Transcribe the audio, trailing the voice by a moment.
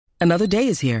Another day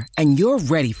is here, and you're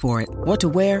ready for it. What to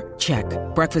wear? Check.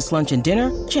 Breakfast, lunch, and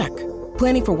dinner? Check.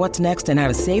 Planning for what's next and how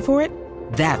to save for it?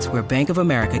 That's where Bank of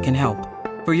America can help.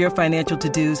 For your financial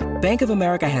to-dos, Bank of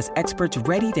America has experts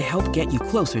ready to help get you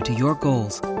closer to your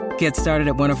goals. Get started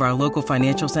at one of our local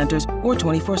financial centers or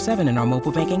 24/7 in our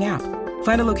mobile banking app.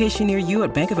 Find a location near you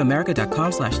at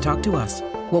bankofamerica.com/talktous.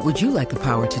 What would you like the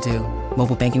power to do?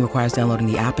 Mobile banking requires downloading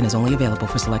the app and is only available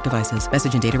for select devices.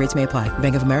 Message and data rates may apply.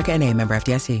 Bank of America N.A., member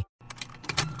FDIC.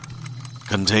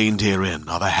 Contained herein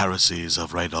are the heresies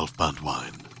of Radolf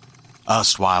Burntwine,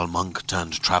 erstwhile monk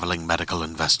turned traveling medical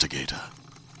investigator.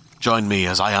 Join me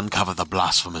as I uncover the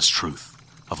blasphemous truth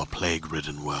of a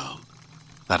plague-ridden world,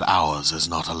 that ours is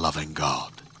not a loving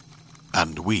God,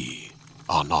 and we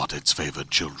are not its favored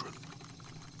children.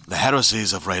 The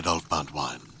heresies of Radolf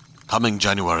Burntwine, coming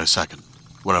January 2nd,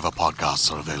 wherever podcasts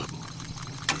are available.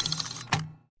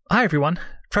 Hi everyone,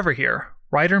 Trevor here,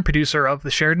 writer and producer of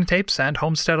The Sheridan Tapes and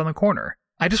Homestead on the Corner.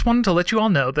 I just wanted to let you all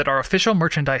know that our official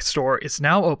merchandise store is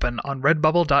now open on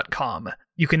redbubble.com.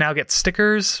 You can now get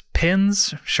stickers,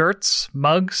 pins, shirts,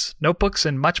 mugs, notebooks,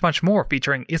 and much, much more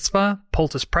featuring ISFA,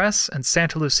 Poultice Press, and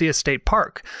Santa Lucia State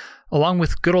Park, along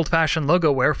with good old-fashioned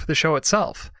logo wear for the show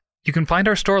itself. You can find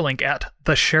our store link at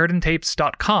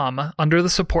thesheridantapes.com under the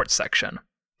support section.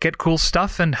 Get cool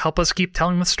stuff and help us keep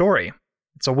telling the story.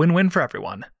 It's a win-win for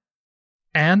everyone.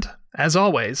 And, as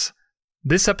always,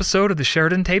 this episode of the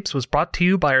Sheridan Tapes was brought to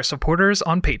you by our supporters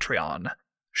on Patreon.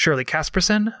 Shirley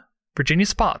Casperson, Virginia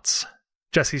Spots,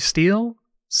 Jesse Steele,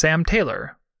 Sam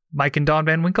Taylor, Mike and Don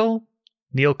Van Winkle,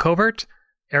 Neil Covert,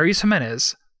 Aries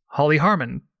Jimenez, Holly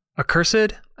Harmon,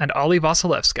 Accursed, and Ollie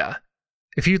Vasilevska.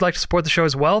 If you'd like to support the show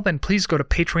as well, then please go to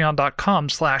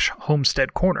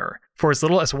patreon.com/homesteadcorner. For as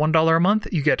little as $1 a month,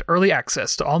 you get early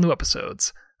access to all new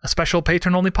episodes, a special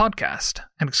patron-only podcast,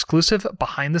 and exclusive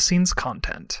behind-the-scenes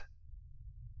content.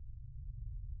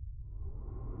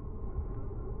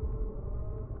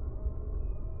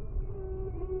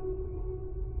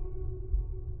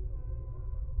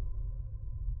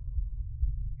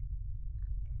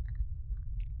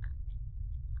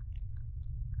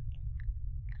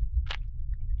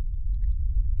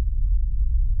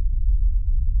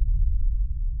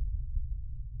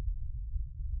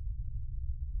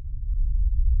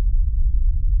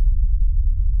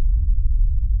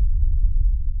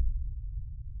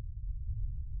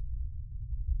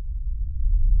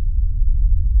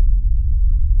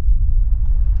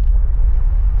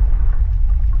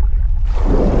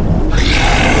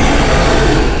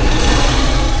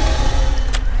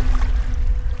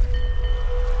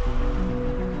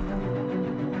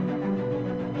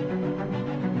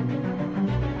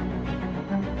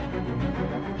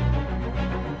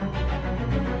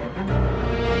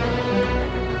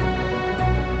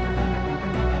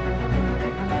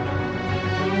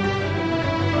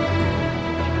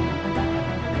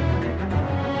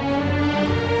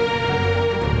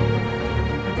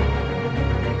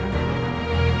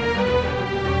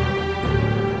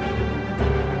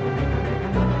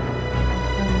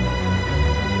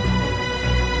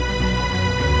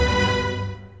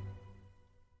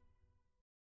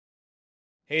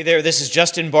 Hey there, this is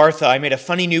Justin Bartha. I made a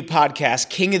funny new podcast,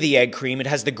 King of the Egg Cream. It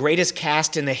has the greatest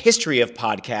cast in the history of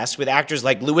podcasts with actors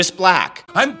like Louis Black.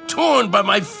 I'm torn by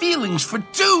my feelings for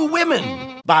two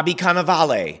women. Bobby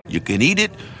Cannavale. You can eat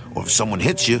it, or if someone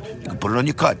hits you, you can put it on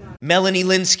your cut. Melanie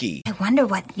Linsky. I wonder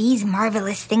what these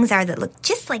marvelous things are that look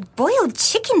just like boiled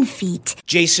chicken feet.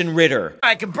 Jason Ritter.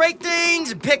 I can break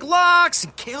things and pick locks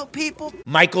and kill people.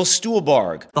 Michael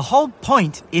Stuhlbarg. The whole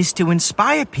point is to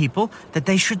inspire people that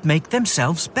they should make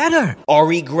themselves better.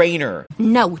 Ari Grainer.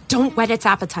 No, don't whet its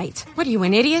appetite. What are you,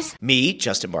 an idiot? Me,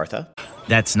 Justin Bartha.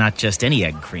 That's not just any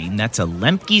egg cream, that's a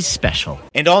Lemke's special.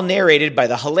 And all narrated by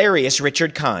the hilarious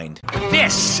Richard Kind.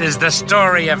 This is the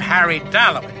story of Harry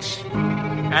Dalowitz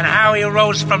and how he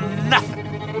rose from nothing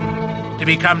to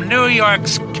become New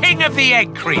York's King of the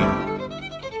Egg Cream.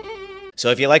 So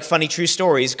if you like funny true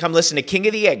stories, come listen to King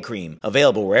of the Egg Cream,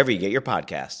 available wherever you get your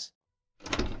podcasts.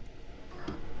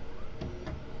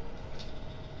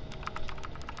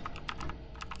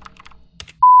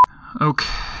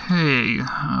 Okay,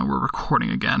 we're recording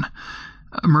again.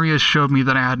 Maria showed me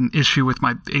that I had an issue with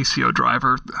my ACO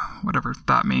driver, whatever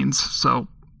that means, so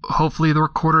hopefully the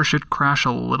recorder should crash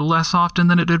a little less often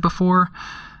than it did before.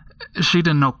 She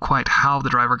didn't know quite how the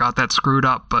driver got that screwed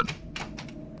up, but...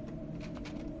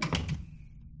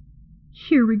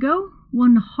 Here we go.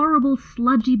 One horrible,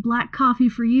 sludgy black coffee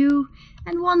for you,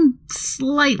 and one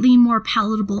slightly more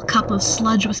palatable cup of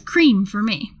sludge with cream for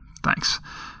me. Thanks.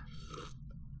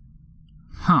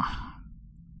 Huh.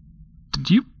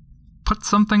 Did you put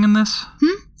something in this?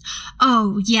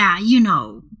 Oh, yeah,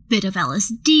 bit of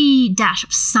LSD, dash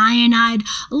of cyanide,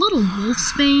 a little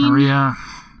wolfsbane. Maria.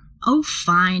 Oh,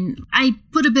 fine. I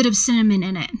put a bit of cinnamon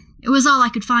in it. It was all I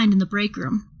could find in the break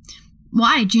room.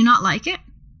 Why, do you not like it?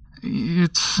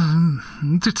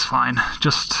 It's fine.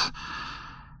 Just,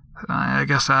 I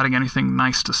guess adding anything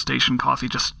nice to station coffee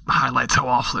just highlights how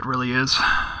awful it really is.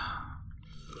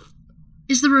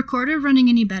 Is the recorder running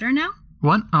any better now?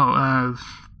 What? Oh,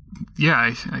 yeah,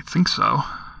 I think so.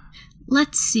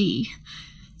 Let's see.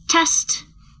 Test.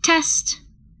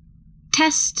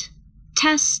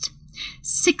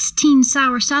 16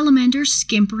 sour salamanders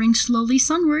scampering slowly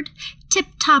sunward.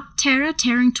 Tip-top Terra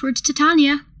tearing towards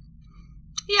Titania.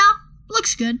 Yeah,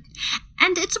 looks good.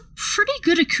 And it's a pretty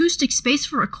good acoustic space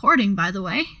for recording, by the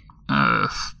way.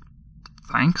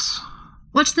 Thanks.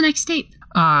 What's the next tape?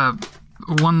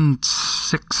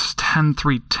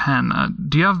 1-6-10-3-10.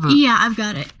 Do you have the... Yeah, I've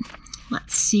got it.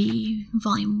 Let's see.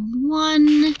 Volume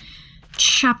 1,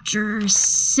 Chapter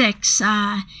 6,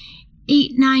 8,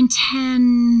 9,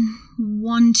 10,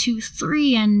 1, 2,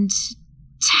 3, and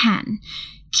 10.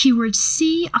 Keyword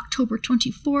C, October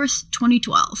 24th,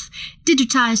 2012.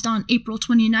 Digitized on April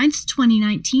 29th,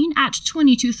 2019 at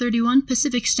 22:31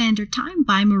 Pacific Standard Time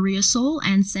by Maria Soul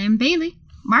and Sam Bailey.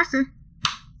 Marker.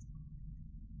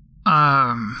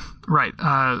 Right.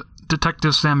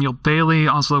 Detective Samuel Bailey,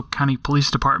 Oslo County Police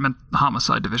Department,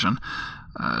 Homicide Division.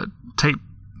 Tape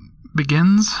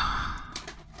begins.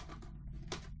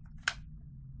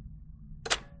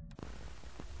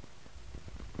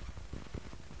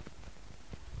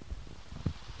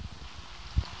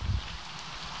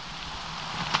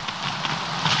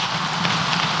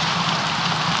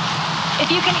 If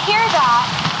you can hear that,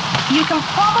 you can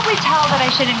probably tell that I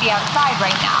shouldn't be outside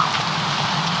right now.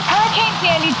 Hurricane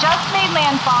Sandy just made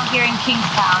landfall here in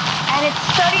Kingstown, and it's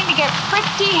starting to get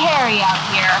pretty hairy out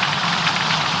here.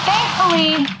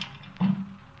 Thankfully,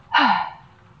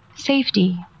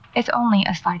 safety is only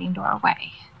a sliding door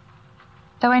away.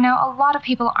 Though I know a lot of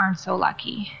people aren't so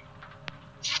lucky.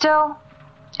 Still,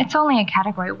 it's only a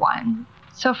Category 1,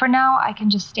 so for now I can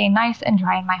just stay nice and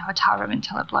dry in my hotel room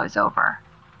until it blows over.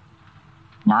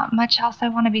 Not much else I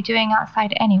want to be doing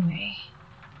outside anyway.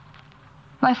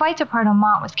 My flight to Puerto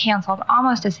Montt was canceled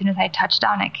almost as soon as I touched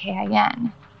down at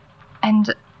KIN.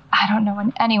 And I don't know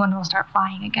when anyone will start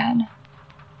flying again.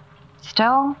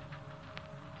 Still,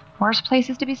 worse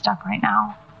places to be stuck right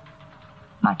now.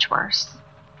 Much worse.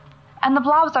 And the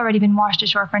blob's already been washed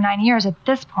ashore for 9 years at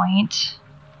this point.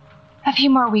 A few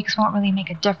more weeks won't really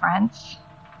make a difference.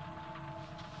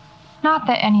 Not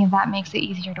that any of that makes it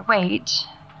easier to wait.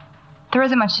 There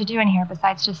isn't much to do in here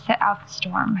besides just sit out the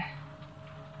storm.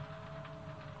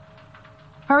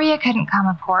 Maria couldn't come,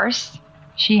 of course.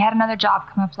 She had another job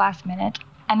come up last minute,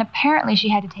 and apparently she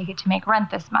had to take it to make rent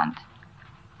this month.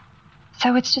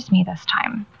 So it's just me this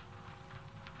time.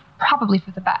 Probably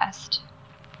for the best.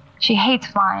 She hates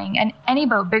flying, and any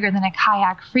boat bigger than a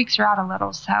kayak freaks her out a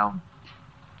little, so...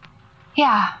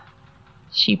 yeah,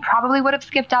 she probably would have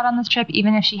skipped out on this trip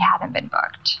even if she hadn't been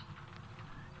booked.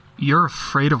 You're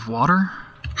afraid of water?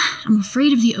 I'm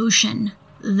afraid of the ocean.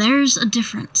 There's a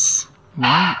difference.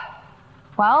 Why?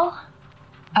 Well,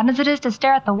 fun as it is to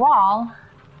stare at the wall,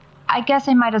 I guess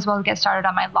I might as well get started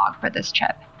on my log for this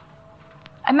trip.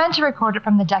 I meant to record it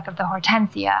from the deck of the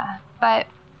Hortensia, but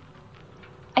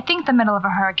I think the middle of a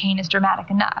hurricane is dramatic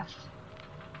enough.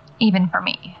 Even for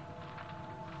me.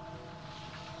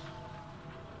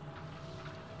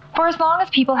 For as long as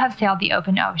people have sailed the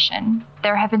open ocean,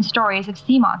 there have been stories of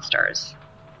sea monsters.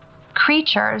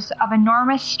 Creatures of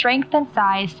enormous strength and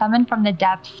size summoned from the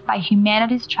depths by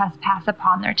humanity's trespass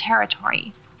upon their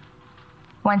territory.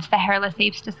 Once the hairless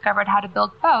apes discovered how to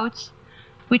build boats,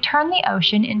 we turned the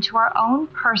ocean into our own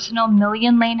personal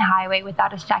million-lane highway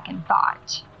without a second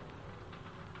thought.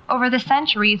 Over the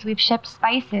centuries, we've shipped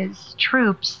spices,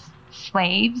 troops,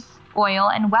 slaves, oil,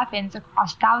 and weapons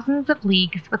across thousands of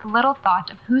leagues with little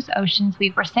thought of whose oceans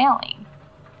we were sailing.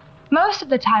 Most of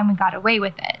the time we got away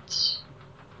with it,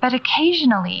 but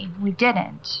occasionally we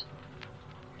didn't.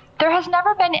 There has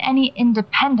never been any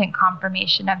independent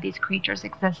confirmation of these creatures'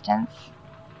 existence,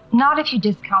 not if you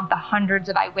discount the hundreds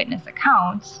of eyewitness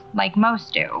accounts, like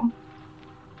most do.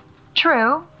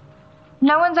 True,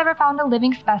 no one's ever found a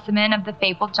living specimen of the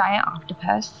fabled giant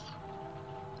octopus,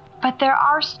 but there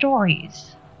are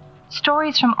stories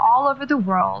from all over the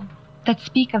world that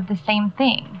speak of the same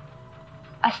thing.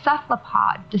 A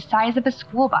cephalopod the size of a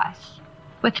school bus,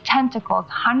 with tentacles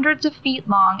hundreds of feet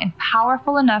long and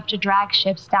powerful enough to drag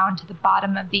ships down to the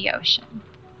bottom of the ocean.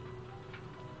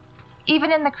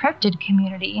 Even in the cryptid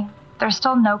community, there's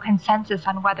still no consensus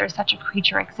on whether such a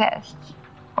creature exists,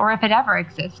 or if it ever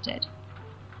existed.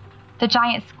 The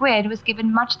giant squid was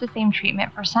given much the same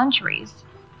treatment for centuries,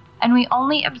 and we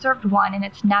only observed one in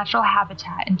its natural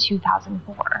habitat in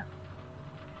 2004.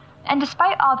 And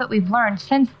despite all that we've learned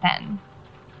since then,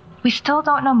 we still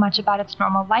don't know much about its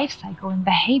normal life cycle and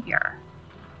behavior.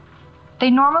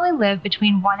 They normally live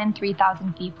between 1 and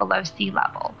 3,000 feet below sea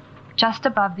level, just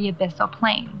above the abyssal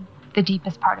plain, the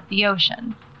deepest part of the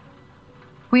ocean.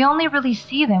 We only really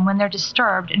see them when they're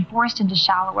disturbed and forced into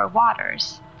shallower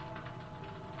waters.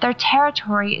 Their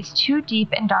territory is too deep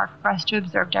and dark for us to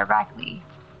observe directly.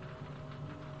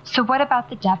 So what about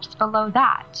the depths below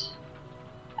that?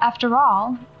 After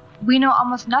all, we know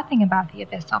almost nothing about the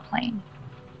abyssal plain,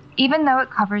 even though it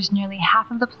covers nearly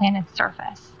half of the planet's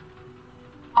surface.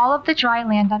 All of the dry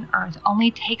land on Earth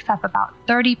only takes up about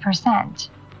 30%.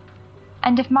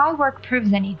 And if my work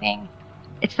proves anything,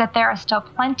 it's that there are still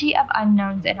plenty of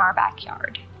unknowns in our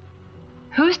backyard.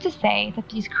 Who's to say that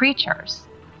these creatures,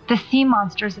 the sea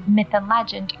monsters of myth and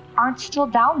legend, aren't still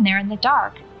down there in the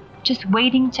dark, just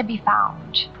waiting to be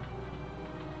found?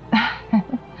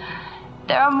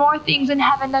 There are more things in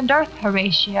heaven and earth,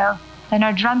 Horatio, than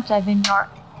are dreamt of in your...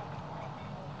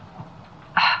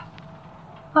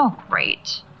 Oh,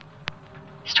 great.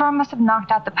 Storm must have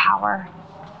knocked out the power.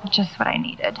 Just what I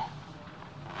needed.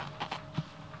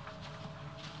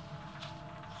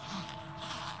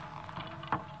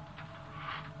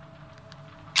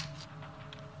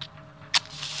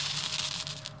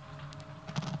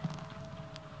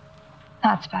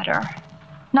 That's better.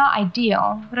 Not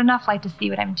ideal, but enough light to see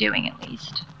what I'm doing at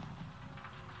least.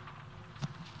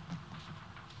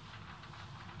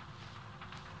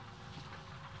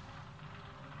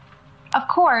 Of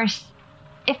course,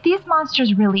 if these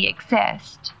monsters really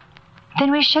exist,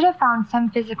 then we should have found some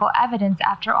physical evidence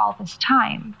after all this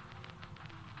time.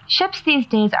 Ships these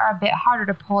days are a bit harder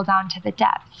to pull down to the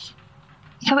depths.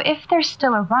 So if they're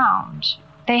still around,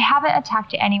 they haven't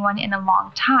attacked anyone in a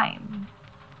long time.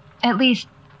 At least,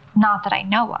 not that I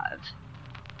know of.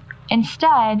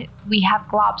 Instead, we have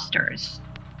globsters,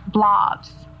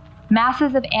 blobs,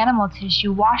 masses of animal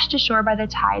tissue washed ashore by the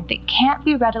tide that can't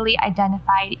be readily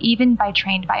identified even by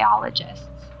trained biologists.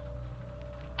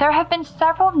 There have been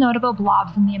several notable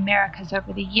blobs in the Americas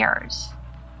over the years,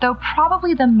 though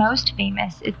probably the most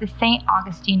famous is the St.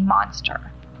 Augustine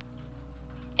monster.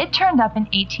 It turned up in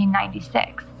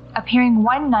 1896, appearing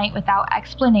one night without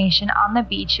explanation on the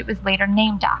beach it was later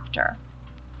named after.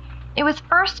 It was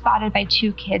first spotted by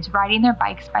two kids riding their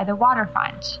bikes by the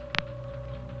waterfront.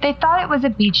 They thought it was a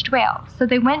beached whale, so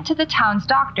they went to the town's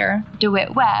doctor,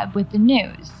 DeWitt Webb, with the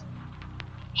news.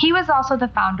 He was also the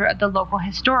founder of the local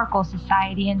historical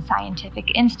society and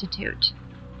scientific institute.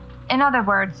 In other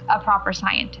words, a proper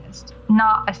scientist,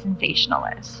 not a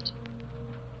sensationalist.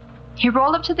 He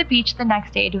rolled up to the beach the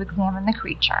next day to examine the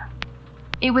creature.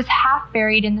 It was half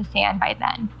buried in the sand by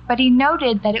then, but he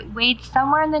noted that it weighed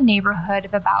somewhere in the neighborhood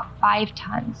of about 5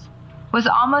 tons, was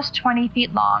almost 20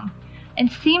 feet long,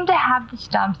 and seemed to have the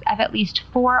stumps of at least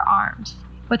 4 arms,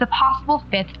 with a possible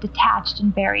 5th detached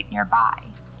and buried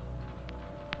nearby.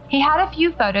 He had a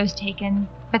few photos taken,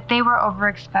 but they were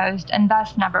overexposed and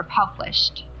thus never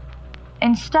published.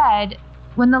 Instead,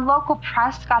 when the local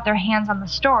press got their hands on the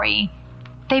story,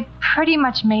 they pretty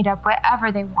much made up whatever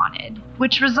they wanted,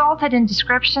 which resulted in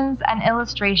descriptions and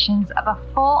illustrations of a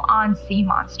full-on sea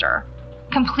monster,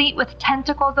 complete with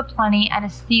tentacles aplenty and a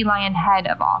sea lion head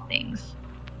of all things.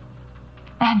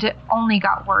 And it only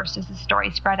got worse as the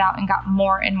story spread out and got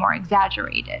more and more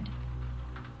exaggerated.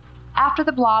 After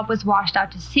the blob was washed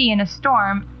out to sea in a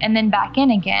storm and then back in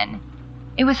again,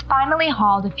 it was finally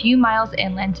hauled a few miles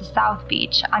inland to South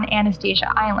Beach on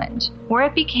Anastasia Island, where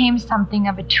it became something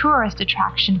of a tourist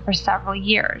attraction for several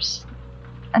years,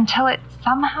 until it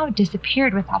somehow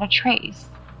disappeared without a trace.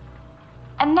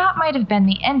 And that might have been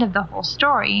the end of the whole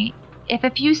story if a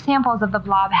few samples of the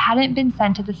blob hadn't been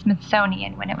sent to the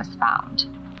Smithsonian when it was found.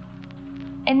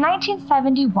 In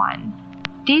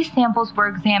 1971, these samples were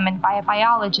examined by a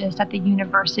biologist at the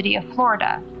University of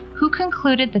Florida, who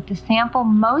concluded that the sample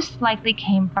most likely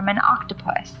came from an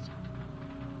octopus.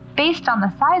 Based on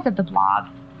the size of the blob,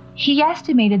 he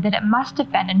estimated that it must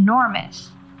have been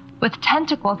enormous, with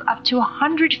tentacles up to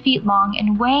 100 feet long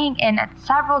and weighing in at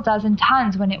several dozen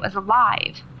tons when it was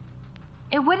alive.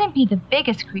 It wouldn't be the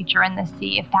biggest creature in the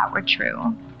sea if that were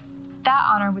true. That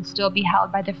honor would still be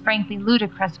held by the frankly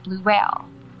ludicrous blue whale.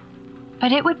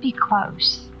 But it would be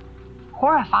close.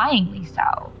 Horrifyingly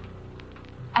so.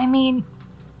 I mean,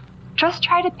 just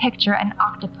try to picture an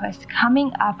octopus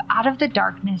coming up out of the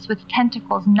darkness with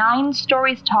tentacles 9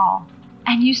 stories tall,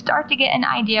 and you start to get an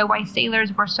idea why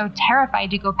sailors were so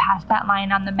terrified to go past that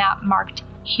line on the map marked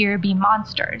here be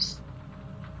monsters.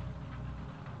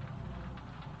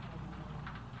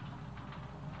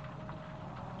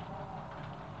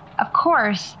 Of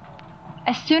course,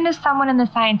 as soon as someone in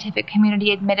the scientific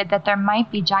community admitted that there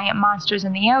might be giant monsters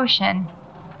in the ocean,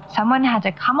 someone had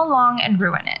to come along and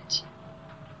ruin it.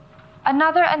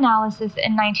 Another analysis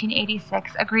in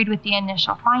 1986 agreed with the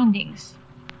initial findings.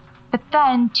 But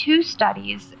then 2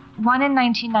 studies, one in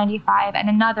 1995 and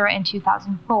another in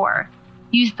 2004,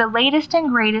 used the latest and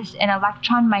greatest in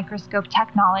electron microscope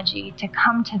technology to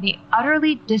come to the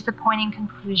utterly disappointing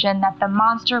conclusion that the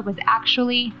monster was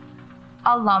actually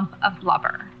a lump of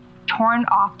blubber, torn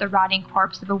off the rotting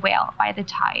corpse of a whale by the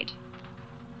tide.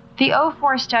 The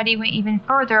 04 study went even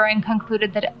further and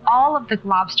concluded that all of the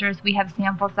globsters we have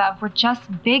samples of were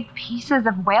just big pieces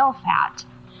of whale fat,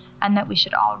 and that we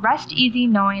should all rest easy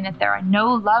knowing that there are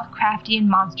no Lovecraftian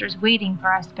monsters waiting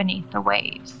for us beneath the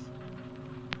waves.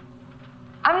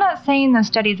 I'm not saying those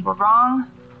studies were wrong.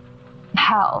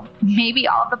 Hell, maybe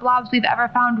all of the blobs we've ever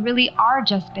found really are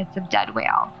just bits of dead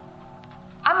whale.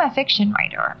 I'm a fiction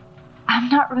writer. I'm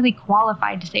not really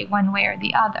qualified to say one way or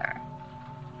the other.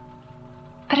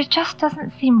 But it just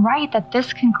doesn't seem right that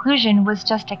this conclusion was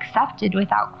just accepted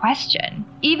without question,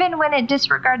 even when it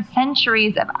disregards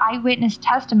centuries of eyewitness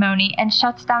testimony and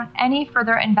shuts down any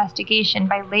further investigation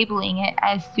by labeling it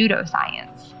as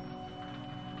pseudoscience.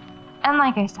 And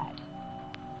like I said,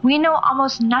 we know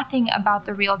almost nothing about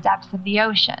the real depths of the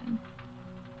ocean,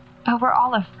 but we're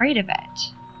all afraid of it,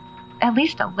 at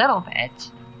least a little bit.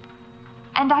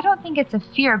 And I don't think it's a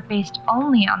fear based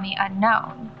only on the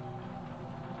unknown.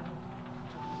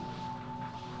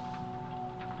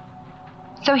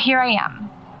 So here I am,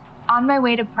 on my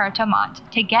way to Puerto Montt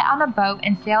to get on a boat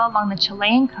and sail along the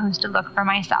Chilean coast to look for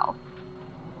myself.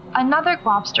 Another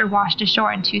globster washed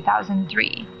ashore in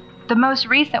 2003, the most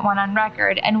recent one on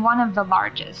record and one of the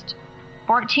largest,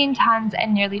 14 tons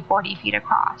and nearly 40 feet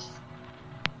across.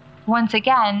 Once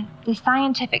again, the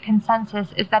scientific consensus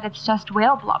is that it's just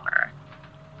whale blubber,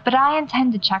 but I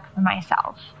intend to check for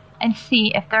myself and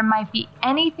see if there might be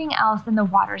anything else in the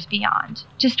waters beyond,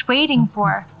 just waiting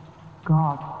for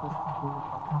God.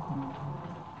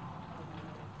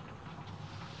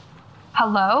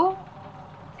 Hello?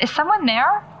 Is someone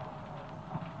there?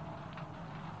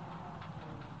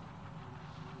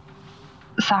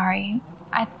 Sorry,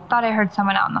 I thought I heard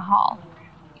someone out in the hall.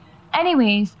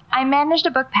 Anyways, I managed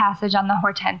to book passage on the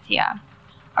Hortensia,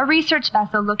 a research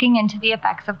vessel looking into the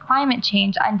effects of climate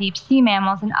change on deep sea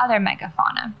mammals and other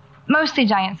megafauna, mostly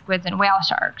giant squids and whale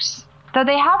sharks, though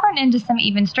they have run into some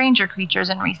even stranger creatures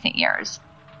in recent years.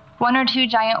 1 or 2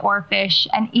 giant oarfish,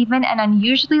 and even an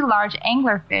unusually large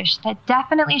anglerfish that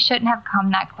definitely shouldn't have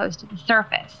come that close to the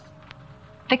surface.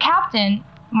 The captain,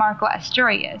 Marco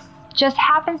Asturias, just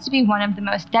happens to be one of the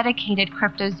most dedicated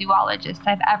cryptozoologists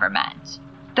I've ever met,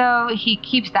 though he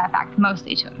keeps that fact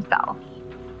mostly to himself.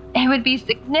 It would be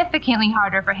significantly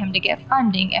harder for him to get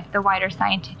funding if the wider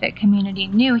scientific community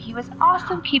knew he was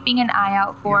also keeping an eye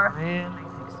out for... You really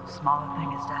think so small a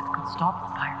thing as death could stop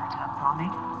the pirate attack, Bonnie?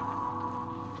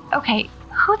 Okay,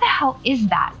 who the hell is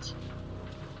that?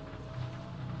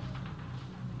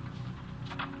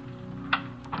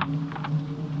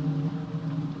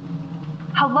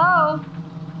 Hello?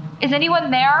 Is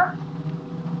anyone there?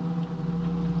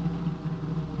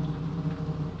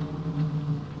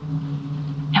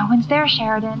 No one's there,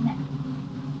 Sheridan.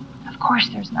 Of course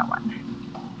there's no one.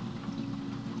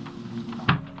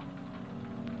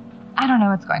 I don't know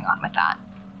what's going on with that.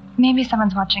 Maybe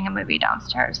someone's watching a movie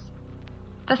downstairs.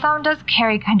 The sound does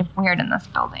carry kind of weird in this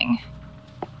building.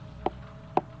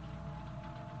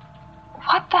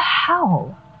 What the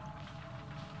hell?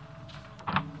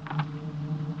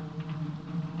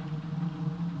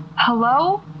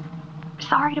 Hello?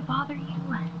 Sorry to bother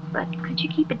you, but could you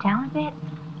keep it down a bit?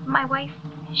 My wife,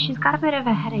 she's got a bit of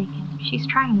a headache and she's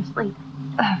trying to sleep.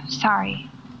 Sorry.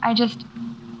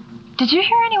 Did you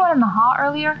hear anyone in the hall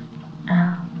earlier?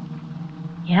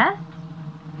 Yes?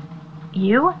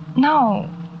 You? No,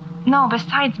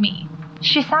 besides me.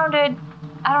 She sounded,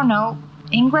 I don't know,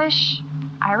 English?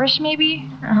 Irish, maybe?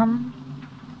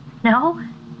 No.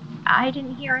 I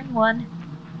didn't hear anyone.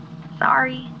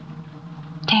 Sorry.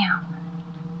 Damn.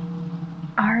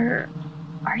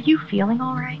 Are you feeling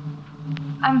all right?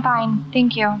 I'm fine,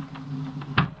 thank you.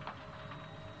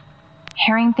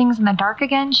 Hearing things in the dark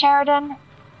again, Sheridan?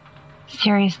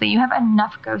 Seriously, you have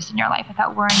enough ghosts in your life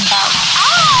without worrying about...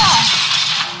 Ah!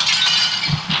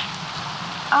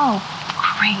 Oh,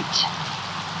 great.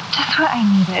 Just what I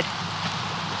needed.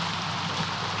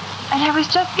 And I was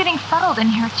just getting settled in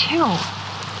here, too.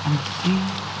 And the sea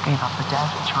gave up the dead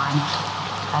which were in it.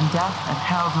 and death and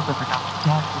hell delivered up to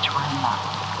death which were in that.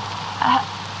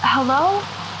 Hello?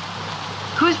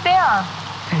 Who's there?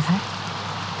 Is it?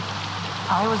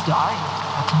 I was dying,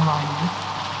 that's all I knew.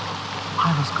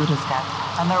 I was good as dead,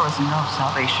 and there was no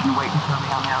salvation waiting for me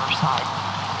on the other side.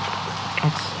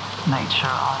 It's nature,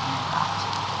 I knew that.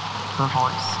 The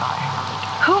voice I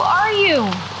heard. Who are you?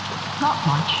 Not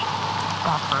much.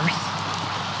 That verse,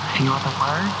 a few of the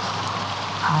words,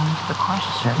 and the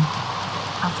question.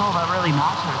 That's all that really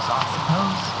matters, I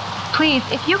suppose. Please,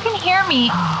 if you can hear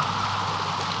me...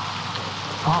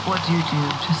 What would you do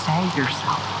to save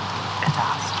yourself? It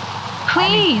asked.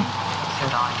 Please! Anything,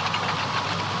 said I.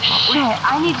 Shit,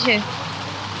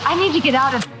 I need to get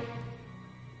out of...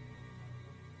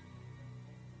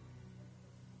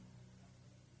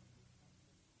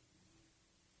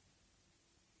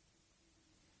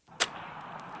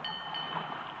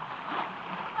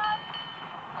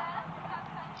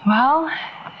 Well,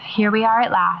 here we are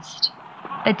at last.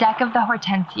 The deck of the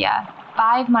Hortensia,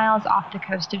 5 miles off the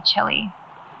coast of Chile.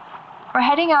 We're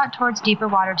heading out towards deeper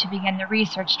water to begin the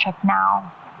research trip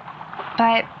now.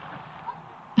 But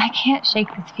I can't shake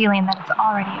this feeling that it's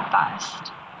already a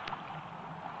bust.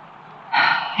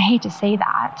 I hate to say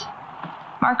that.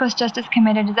 Marco's just as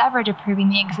committed as ever to proving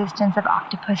the existence of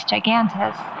Octopus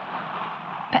gigantus.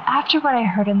 But after what I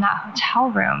heard in that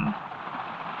hotel room...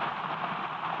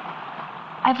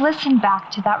 I've listened back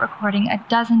to that recording a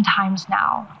dozen times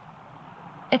now.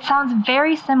 It sounds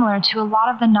very similar to a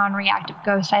lot of the non-reactive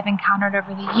ghosts I've encountered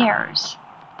over the years.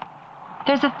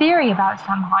 There's a theory about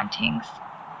some hauntings,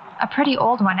 a pretty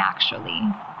old one actually,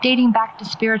 dating back to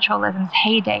spiritualism's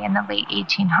heyday in the late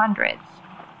 1800s.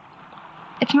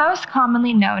 It's most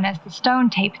commonly known as the stone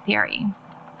tape theory,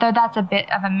 though that's a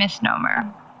bit of a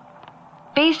misnomer.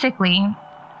 Basically,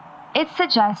 it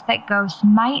suggests that ghosts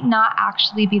might not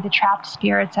actually be the trapped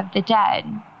spirits of the dead,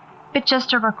 but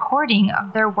just a recording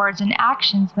of their words and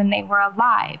actions when they were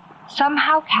alive,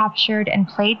 somehow captured and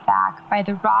played back by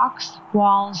the rocks,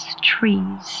 walls,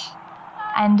 trees,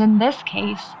 and in this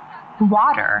case,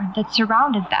 water that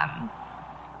surrounded them.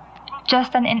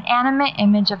 Just an inanimate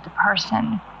image of the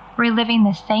person, reliving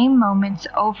the same moments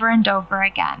over and over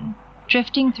again,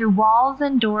 drifting through walls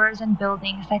and doors and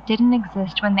buildings that didn't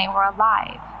exist when they were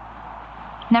alive.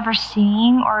 Never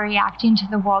seeing or reacting to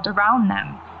the world around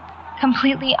them,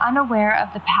 completely unaware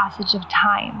of the passage of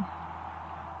time.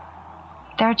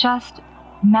 They're just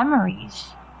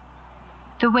memories.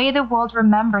 The way the world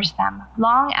remembers them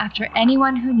long after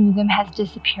anyone who knew them has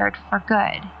disappeared for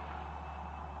good.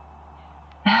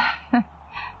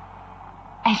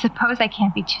 I suppose I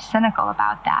can't be too cynical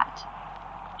about that.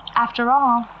 After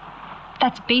all,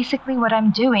 that's basically what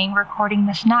I'm doing recording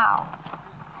this now.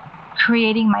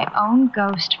 Creating my own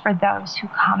ghost for those who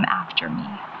come after me.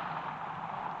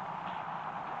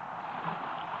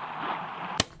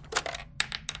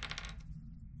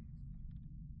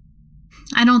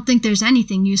 I don't think there's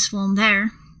anything useful in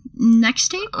there. Next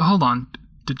tape? Hold on.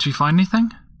 Did she find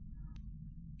anything?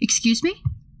 Excuse me?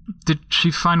 Did she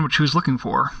find what she was looking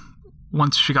for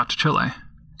once she got to Chile?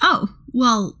 Oh,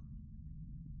 well,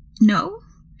 no.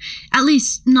 At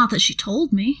least, not that she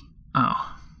told me.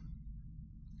 Oh.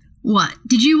 What,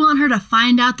 did you want her to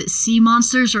find out that sea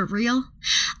monsters are real?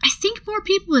 I think more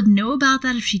people would know about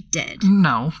that if she did.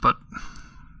 No, but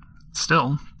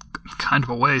still, kind of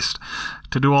a waste.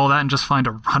 To do all that and just find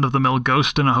a run-of-the-mill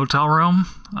ghost in a hotel room?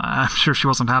 I'm sure she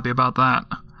wasn't happy about that.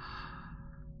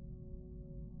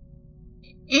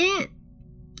 It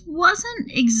wasn't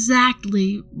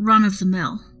exactly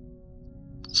run-of-the-mill.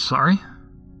 Sorry?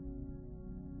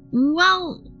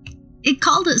 Well, it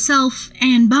called itself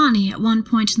Anne Bonny at one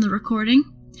point in the recording.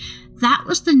 That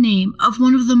was the name of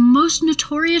one of the most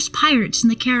notorious pirates in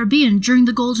the Caribbean during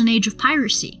the Golden Age of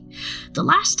piracy. The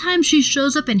last time she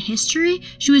shows up in history,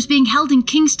 she was being held in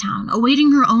Kingstown,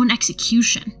 awaiting her own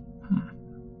execution.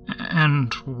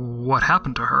 And what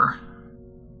happened to her?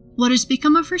 What has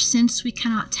become of her since, we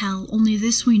cannot tell. Only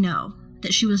this we know,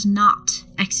 that she was not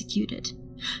executed.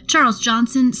 Charles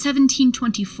Johnson,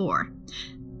 1724.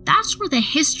 That's where the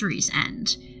histories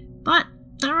end. But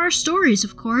there are stories,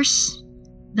 of course.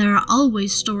 There are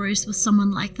always stories with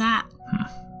someone like that.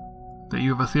 Do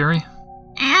you have a theory?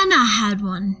 Anna had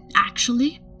one,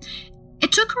 actually.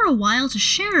 It took her a while to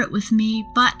share it with me,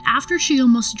 but after she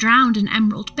almost drowned in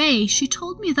Emerald Bay, she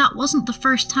told me that wasn't the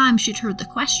first time she'd heard the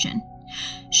question.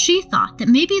 She thought that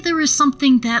maybe there was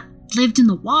something that lived in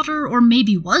the water, or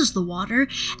maybe was the water,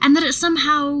 and that it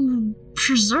somehow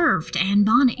preserved Anne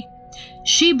Bonny.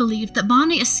 She believed that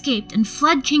Bonny escaped and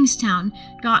fled Kingstown,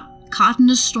 got caught in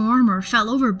a storm or fell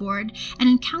overboard, and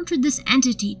encountered this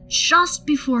entity just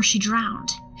before she drowned.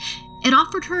 It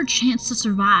offered her a chance to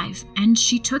survive, and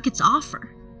she took its offer.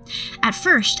 At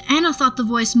first, Anna thought the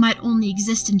voice might only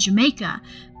exist in Jamaica,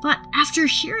 but after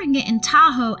hearing it in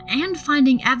Tahoe and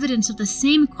finding evidence of the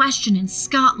same question in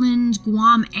Scotland,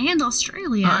 Guam, and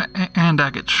Australia... and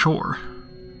Agate Shore.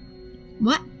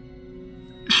 What?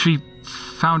 She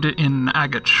found it in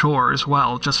Agate Shore as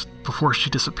well, just before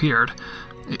she disappeared.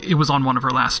 It was on one of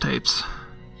her last tapes.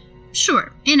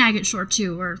 Sure, in Agate Shore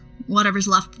too, or whatever's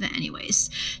left of it anyways.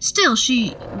 Still,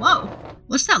 Whoa,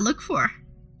 what's that look for?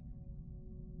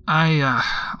 I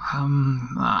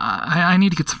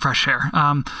need to get some fresh air.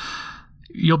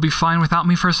 You'll be fine without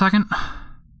me for a second?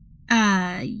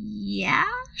 Yeah,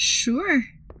 sure.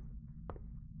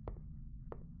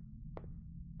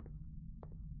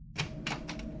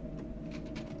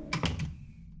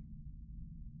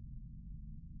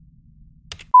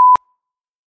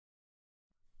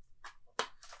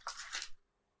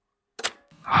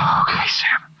 Okay,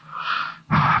 Sam.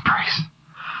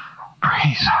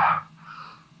 Breathe.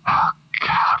 Oh,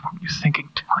 God, what were you thinking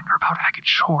telling her about Agate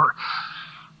Shore?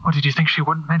 What, did you think she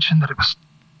wouldn't mention that it's...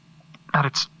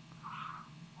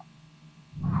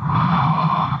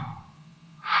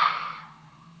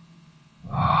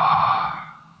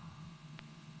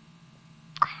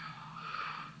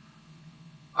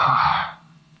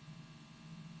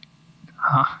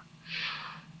 Huh?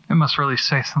 It must really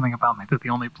say something about me that the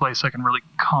only place I can really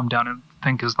calm down and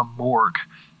think is the morgue.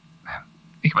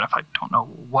 Even if I don't know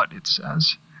what it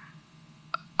says.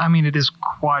 I mean, it is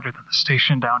quieter than the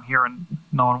station down here, and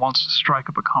no one wants to strike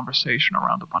up a conversation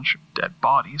around a bunch of dead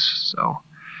bodies, so...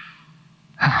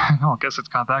 I guess it's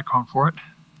got that going for it.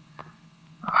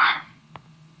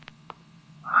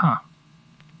 Huh.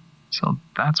 So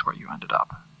that's where you ended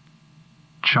up.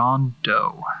 John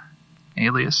Doe,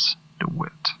 alias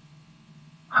DeWitt.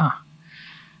 Huh.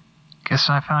 Guess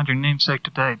I found your namesake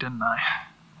today, didn't I?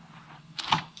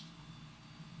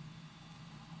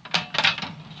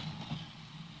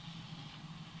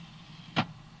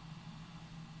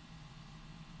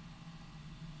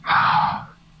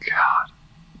 God,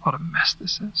 what a mess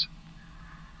this is.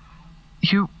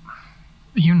 You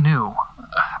knew.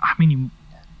 I mean,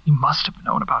 you must have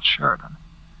known about Sheridan.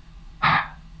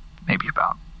 Maybe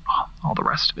about all the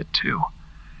rest of it, too.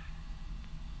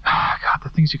 God, the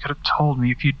things you could have told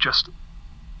me if you'd just...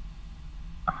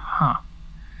 Huh.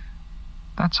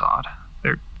 That's odd.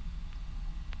 There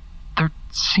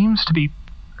seems to be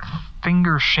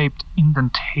finger-shaped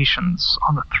indentations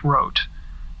on the throat.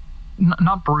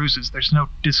 Not bruises, there's no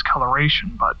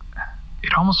discoloration, but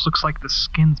it almost looks like the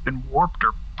skin's been warped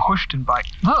or pushed in by...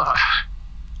 Ugh!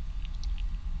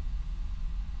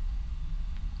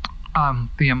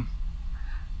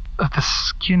 The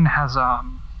skin has,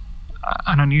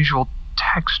 an unusual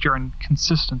texture and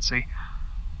consistency.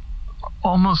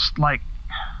 Almost like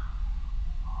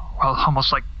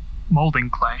molding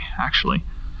clay, actually.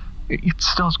 It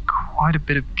still has quite a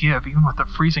bit of give, even with the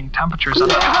freezing temperatures.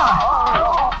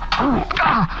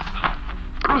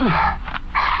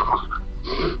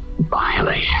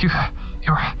 Finally.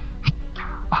 You're...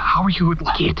 How are you...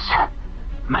 Get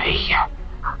me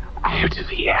out of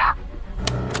here.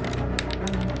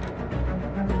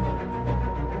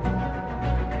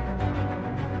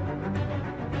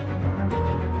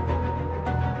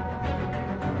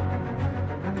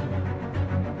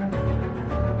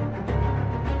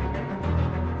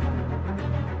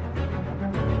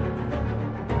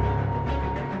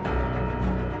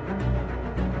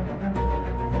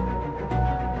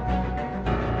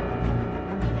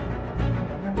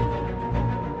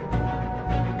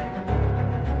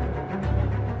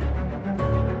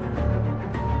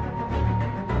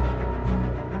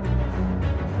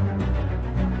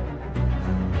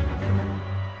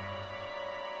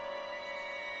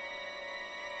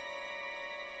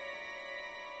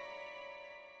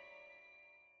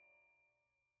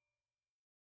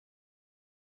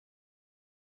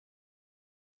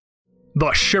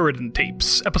 The Sheridan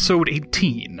Tapes, Episode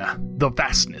 18, The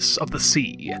Vastness of the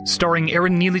Sea, starring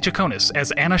Erin Neely Chaconis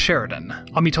as Anna Sheridan,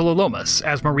 Amitola Lomas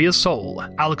as Maria Soul,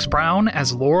 Alex Brown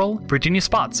as Laurel, Virginia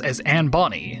Spots as Anne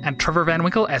Bonny, and Trevor Van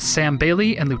Winkle as Sam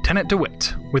Bailey and Lieutenant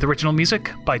DeWitt, with original music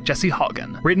by Jesse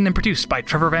Hagen. Written and produced by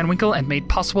Trevor Van Winkle and made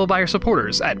possible by our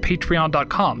supporters at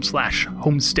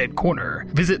patreon.com/homesteadcorner.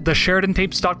 Visit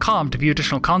thesheridantapes.com to view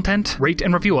additional content, rate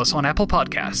and review us on Apple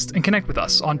Podcasts, and connect with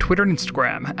us on Twitter and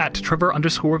Instagram at Trevor_VW.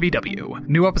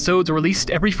 New episodes are released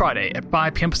every Friday at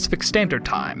 5 p.m. Pacific Standard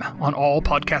Time on all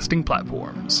podcasting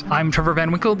platforms. I'm Trevor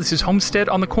Van Winkle, this is Homestead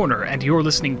on the Corner, and you're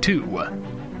listening to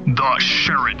The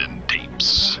Sheridan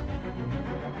Tapes.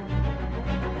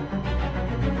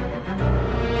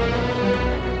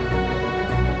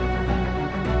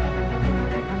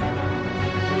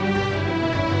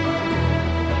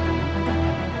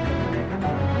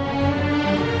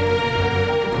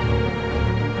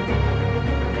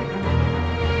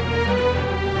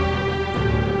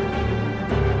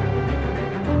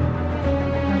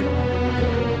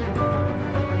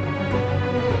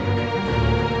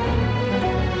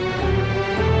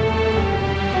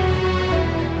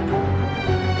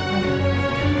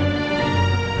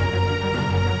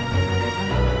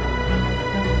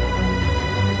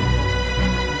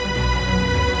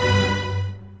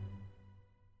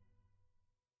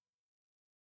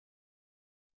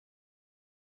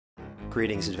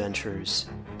 Greetings, adventurers.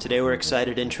 Today we're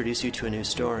excited to introduce you to a new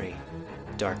story,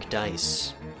 Dark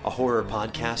Dice, a horror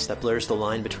podcast that blurs the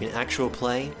line between actual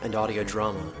play and audio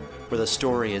drama, where the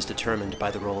story is determined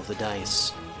by the roll of the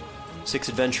dice. 6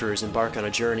 adventurers embark on a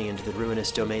journey into the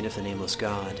ruinous domain of the Nameless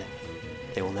God.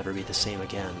 They will never be the same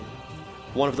again.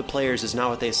 One of the players is not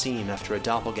what they seem after a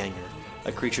doppelganger,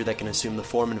 a creature that can assume the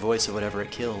form and voice of whatever it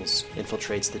kills,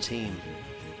 infiltrates the team.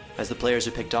 As the players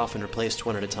are picked off and replaced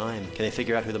one at a time, can they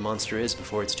figure out who the monster is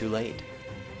before it's too late?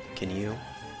 Can you?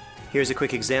 Here's a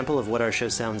quick example of what our show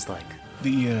sounds like.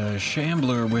 The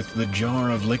shambler with the jar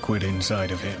of liquid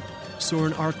inside of him.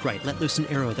 Soren Arkwright let loose an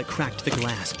arrow that cracked the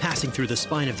glass, passing through the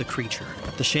spine of the creature.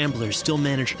 The shambler still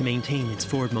managed to maintain its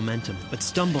forward momentum, but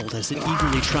stumbled as it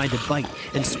eagerly tried to bite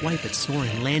and swipe at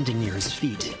Soren, landing near his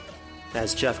feet.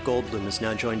 As Jeff Goldblum has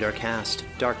now joined our cast,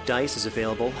 Dark Dice is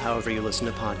available however you listen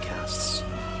to podcasts.